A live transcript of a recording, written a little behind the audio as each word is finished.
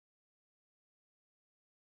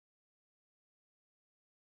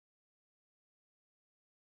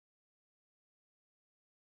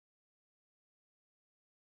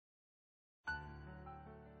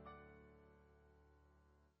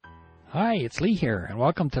Hi, it's Lee here, and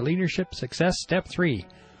welcome to Leadership Success Step 3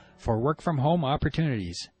 for work-from-home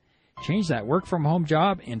opportunities. Change that work-from-home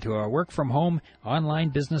job into a work-from-home online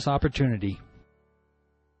business opportunity.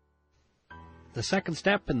 The second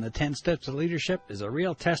step in the 10 steps of leadership is a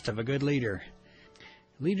real test of a good leader.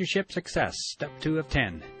 Leadership Success, Step 2 of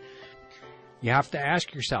 10. You have to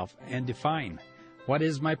ask yourself and define, what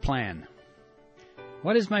is my plan?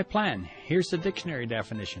 What is my plan? Here's the dictionary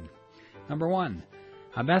definition. Number 1.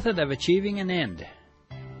 A method of achieving an end.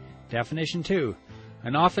 Definition 2.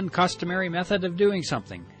 An often customary method of doing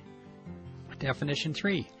something. Definition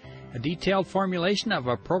 3. A detailed formulation of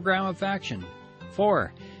a program of action.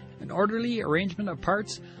 4. An orderly arrangement of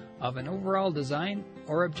parts of an overall design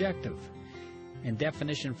or objective. And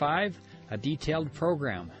definition 5. A detailed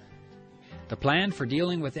program. The plan for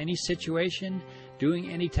dealing with any situation, doing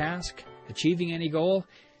any task, achieving any goal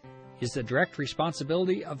is the direct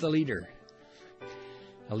responsibility of the leader.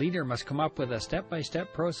 A leader must come up with a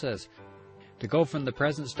step-by-step process to go from the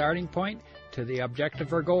present starting point to the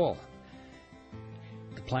objective or goal.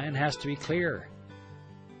 The plan has to be clear,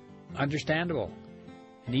 understandable,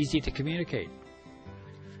 and easy to communicate.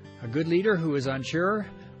 A good leader who is unsure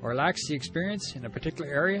or lacks the experience in a particular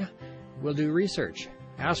area will do research,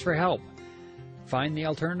 ask for help, find the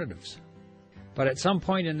alternatives. But at some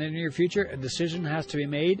point in the near future, a decision has to be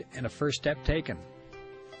made and a first step taken.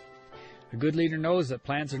 A good leader knows that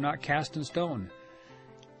plans are not cast in stone.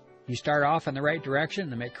 You start off in the right direction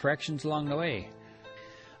and make corrections along the way.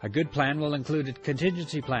 A good plan will include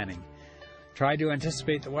contingency planning. Try to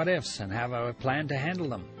anticipate the what-ifs and have a plan to handle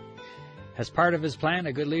them. As part of his plan,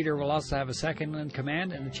 a good leader will also have a second in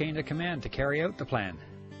command and a chain of command to carry out the plan.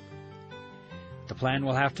 The plan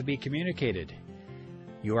will have to be communicated.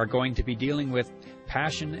 You are going to be dealing with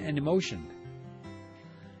passion and emotion.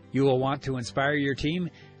 You will want to inspire your team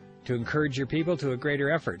to encourage your people to a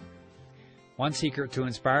greater effort. One secret to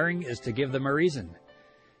inspiring is to give them a reason.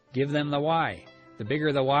 Give them the why. The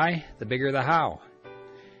bigger the why, the bigger the how.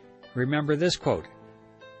 Remember this quote,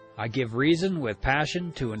 I give reason with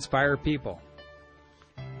passion to inspire people.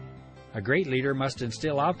 A great leader must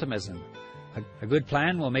instill optimism. A good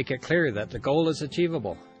plan will make it clear that the goal is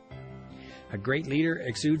achievable. A great leader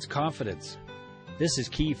exudes confidence. This is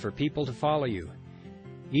key for people to follow you.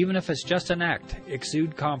 Even if it's just an act,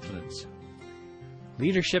 exude confidence.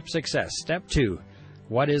 Leadership Success, Step 2.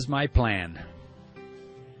 What is my plan?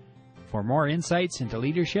 For more insights into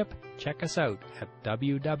leadership, check us out at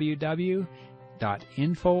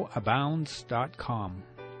www.infoabounds.com.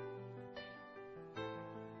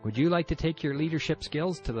 Would you like to take your leadership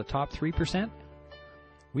skills to the top 3%?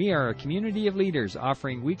 We are a community of leaders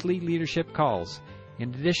offering weekly leadership calls,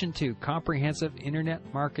 in addition to comprehensive internet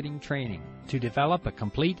marketing training to develop a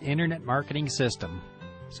complete internet marketing system,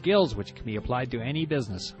 skills which can be applied to any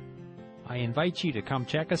business. I invite you to come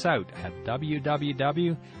check us out at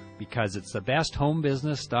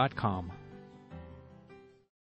www.becauseit'sthebesthomebussiness.com.